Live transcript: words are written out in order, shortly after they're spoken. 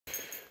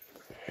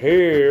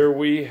Here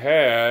we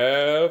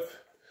have,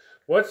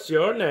 what's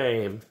your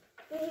name?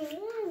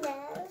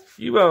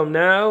 You won't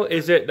know?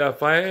 Is it the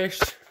Flash?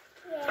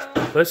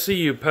 Yeah. Let's see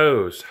you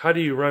pose. How do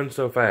you run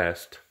so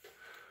fast?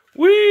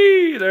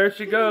 Whee! There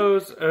she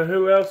goes. And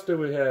who else do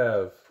we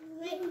have?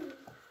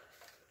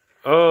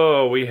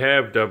 Oh, we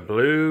have the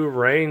Blue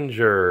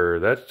Ranger.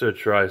 That's the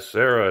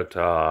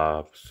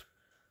Triceratops.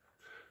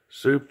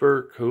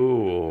 Super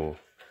cool.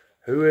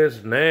 Who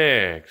is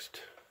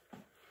next?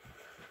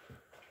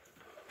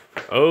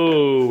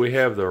 Oh, we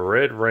have the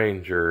Red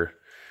Ranger.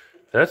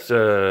 That's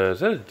is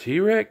that a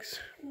T-Rex?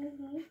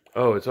 Mm-hmm.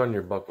 Oh, it's on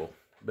your buckle,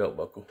 belt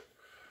buckle.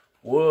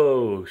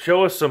 Whoa,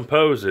 show us some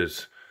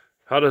poses.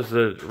 How does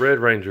the Red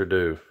Ranger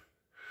do?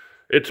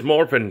 It's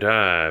morphin'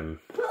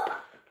 time.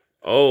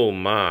 Oh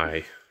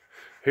my.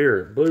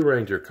 Here, Blue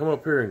Ranger, come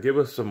up here and give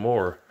us some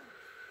more.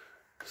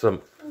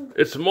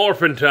 It's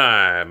morphin'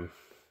 time.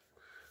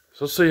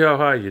 So see how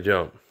high you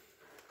jump.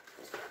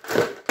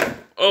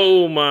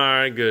 Oh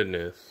my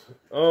goodness.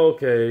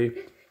 Okay,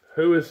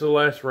 who is the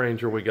last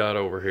Ranger we got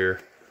over here?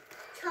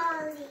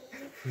 Charlie.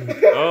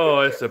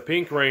 Oh, it's a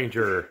Pink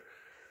Ranger.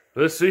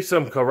 Let's see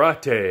some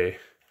karate.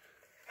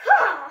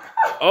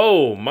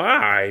 Oh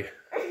my.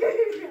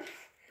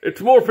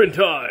 It's morphin'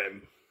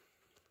 time.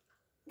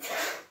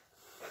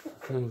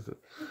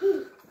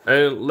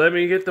 And let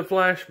me get the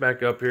Flash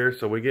back up here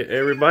so we get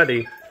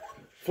everybody.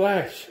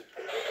 Flash.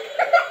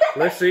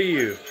 Let's see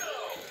you.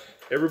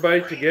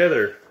 Everybody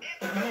together.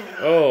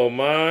 Oh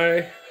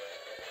my.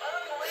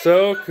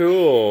 So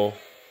cool.